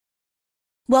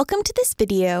Welcome to this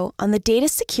video on the data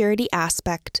security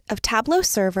aspect of Tableau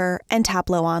Server and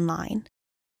Tableau Online.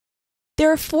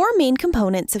 There are four main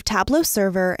components of Tableau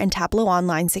Server and Tableau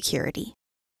Online security: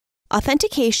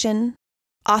 authentication,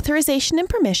 authorization and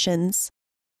permissions,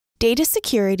 data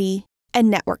security, and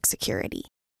network security.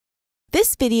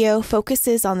 This video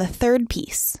focuses on the third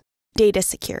piece, data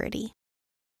security.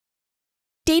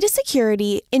 Data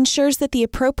security ensures that the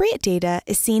appropriate data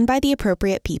is seen by the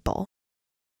appropriate people.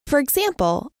 For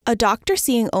example, a doctor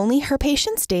seeing only her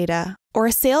patient's data, or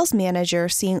a sales manager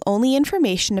seeing only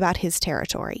information about his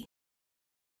territory.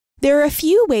 There are a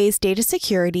few ways data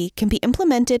security can be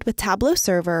implemented with Tableau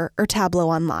Server or Tableau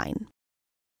Online.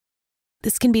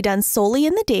 This can be done solely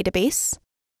in the database,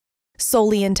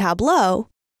 solely in Tableau,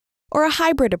 or a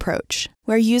hybrid approach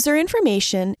where user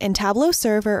information in Tableau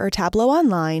Server or Tableau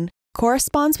Online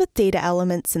corresponds with data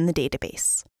elements in the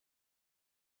database.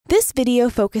 This video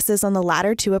focuses on the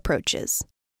latter two approaches.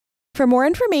 For more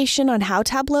information on how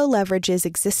Tableau leverages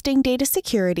existing data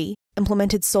security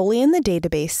implemented solely in the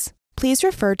database, please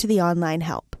refer to the online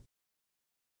help.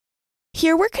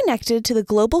 Here we're connected to the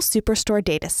global Superstore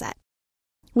dataset.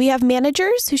 We have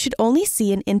managers who should only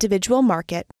see an individual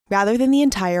market rather than the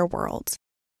entire world.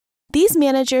 These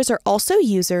managers are also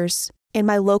users in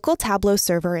my local Tableau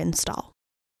Server install.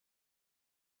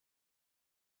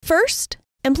 First,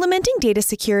 implementing data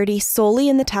security solely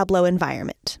in the Tableau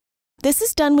environment. This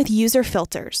is done with user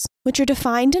filters, which are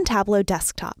defined in Tableau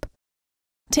Desktop.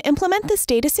 To implement this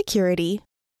data security,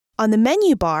 on the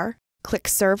menu bar, click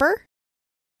Server,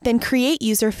 then Create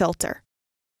User Filter.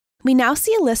 We now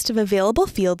see a list of available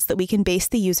fields that we can base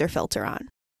the user filter on.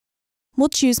 We'll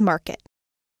choose Market.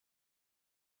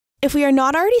 If we are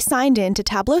not already signed in to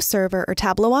Tableau Server or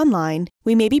Tableau Online,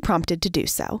 we may be prompted to do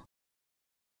so.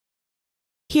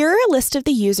 Here are a list of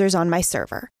the users on my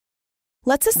server.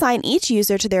 Let's assign each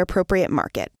user to their appropriate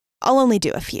market. I'll only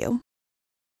do a few.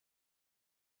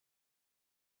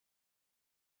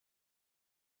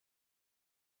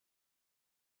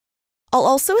 I'll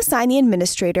also assign the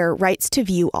administrator rights to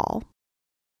view all.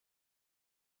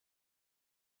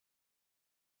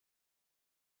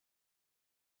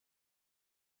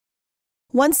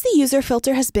 Once the user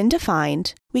filter has been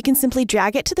defined, we can simply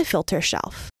drag it to the filter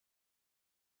shelf.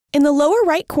 In the lower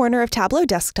right corner of Tableau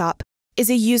Desktop is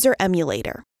a user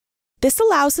emulator. This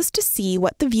allows us to see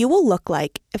what the view will look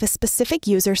like if a specific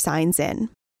user signs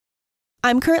in.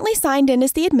 I'm currently signed in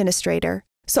as the administrator,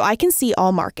 so I can see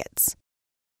all markets.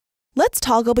 Let's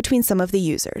toggle between some of the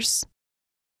users.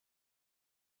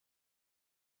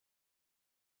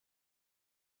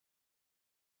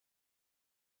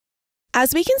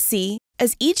 As we can see,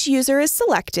 as each user is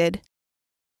selected,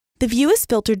 the view is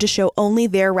filtered to show only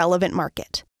their relevant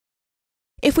market.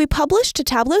 If we publish to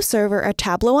Tableau Server or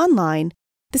Tableau Online,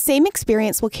 the same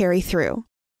experience will carry through.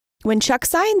 When Chuck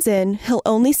signs in, he'll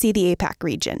only see the APAC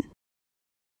region.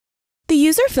 The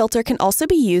user filter can also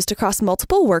be used across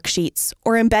multiple worksheets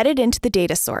or embedded into the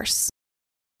data source.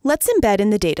 Let's embed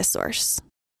in the data source.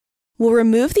 We'll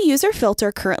remove the user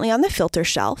filter currently on the filter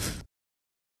shelf.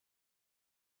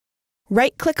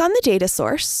 Right-click on the data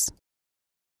source.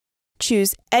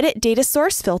 Choose Edit Data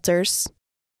Source Filters.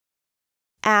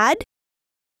 Add,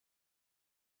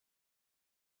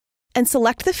 and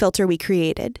select the filter we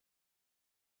created.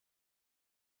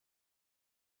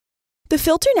 The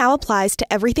filter now applies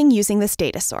to everything using this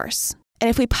data source, and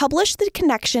if we publish the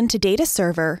connection to Data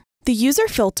Server, the user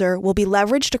filter will be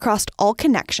leveraged across all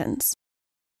connections.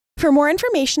 For more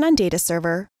information on Data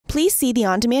Server, please see the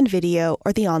on-demand video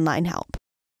or the online help.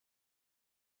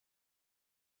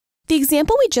 The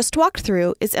example we just walked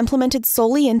through is implemented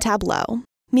solely in Tableau,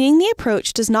 meaning the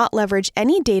approach does not leverage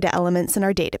any data elements in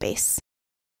our database.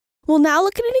 We'll now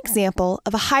look at an example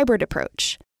of a hybrid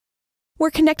approach.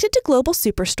 We're connected to Global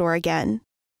Superstore again,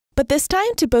 but this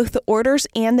time to both the Orders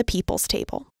and the Peoples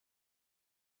table.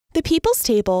 The Peoples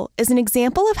table is an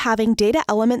example of having data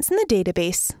elements in the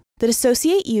database that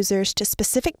associate users to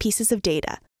specific pieces of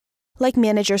data, like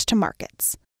managers to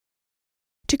markets.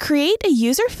 To create a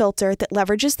user filter that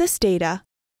leverages this data,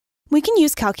 we can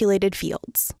use calculated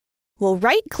fields. We'll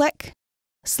right-click,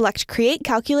 select Create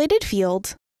Calculated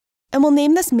Field, and we'll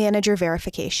name this Manager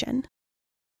Verification.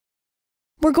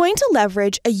 We're going to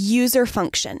leverage a user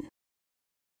function.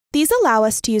 These allow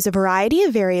us to use a variety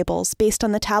of variables based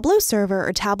on the Tableau Server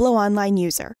or Tableau Online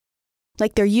user,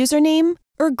 like their username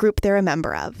or group they're a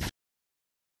member of.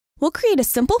 We'll create a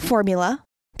simple formula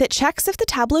that checks if the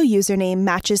Tableau username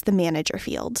matches the manager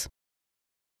field.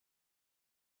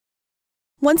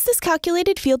 Once this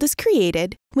calculated field is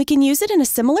created, we can use it in a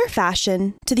similar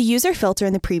fashion to the user filter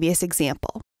in the previous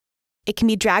example. It can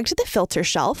be dragged to the filter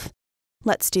shelf.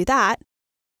 Let's do that.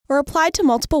 or applied to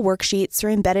multiple worksheets or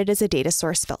embedded as a data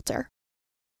source filter.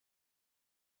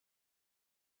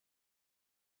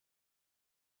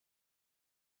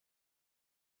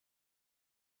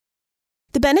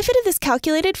 The benefit of this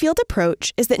calculated field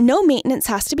approach is that no maintenance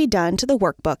has to be done to the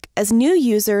workbook as new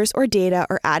users or data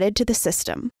are added to the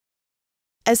system.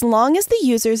 As long as the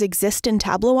users exist in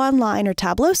Tableau Online or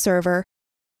Tableau Server,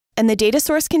 and the data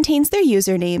source contains their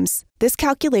usernames, this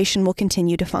calculation will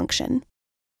continue to function.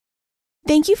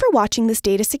 Thank you for watching this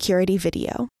data security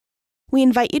video. We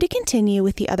invite you to continue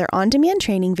with the other on-demand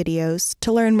training videos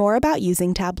to learn more about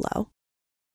using Tableau.